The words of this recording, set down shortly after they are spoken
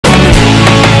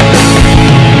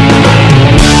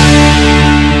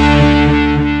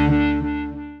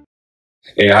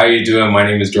Hey, how you doing? My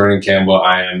name is Jordan Campbell.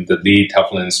 I am the lead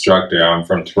TEFL instructor. I'm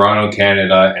from Toronto,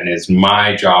 Canada, and it's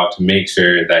my job to make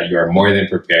sure that you are more than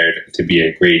prepared to be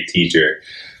a great teacher.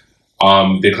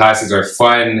 The classes are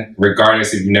fun,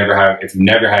 regardless if you've never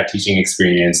had teaching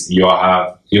experience. You'll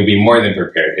be more than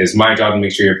prepared. It's my job to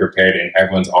make sure you're prepared, and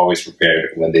everyone's always prepared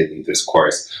when they leave this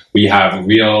course. We have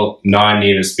real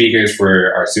non-native speakers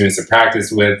for our students to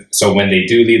practice with, so when they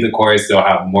do leave the course, they'll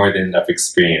have more than enough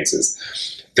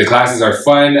experiences. The classes are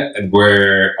fun.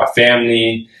 We're a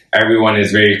family. Everyone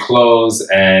is very close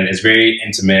and it's very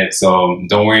intimate. So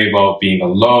don't worry about being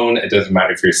alone. It doesn't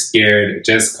matter if you're scared.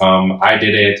 Just come. I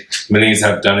did it. Millions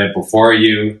have done it before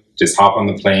you. Just hop on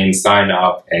the plane, sign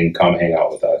up, and come hang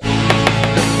out with us.